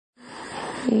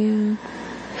Yeah.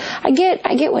 I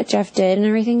get what Jeff did and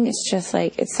everything. It's just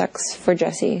like, it sucks for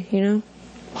Jesse, you know?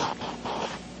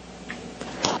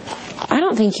 I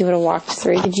don't think he would have walked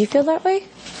through. Did you feel that way?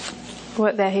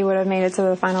 What, that he would have made it to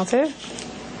the final two?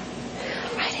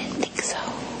 I didn't think so.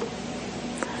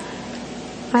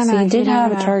 I know. So he did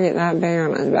have a target that big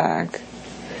on his back.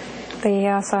 But he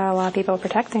also had a lot of people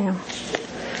protecting him.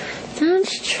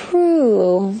 That's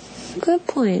true. Good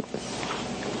point.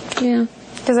 Yeah.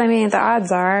 Because, I mean, the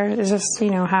odds are, it's just,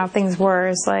 you know, how things were.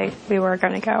 It's like, we were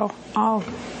going to go.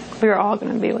 We were all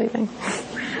going to be leaving.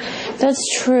 That's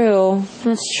true.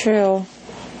 That's true.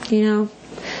 You know?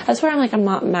 That's where I'm like, I'm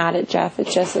not mad at Jeff. It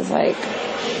just is like,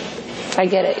 I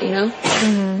get it, you know?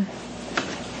 Mm-hmm.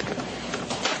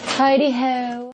 Heidi ho.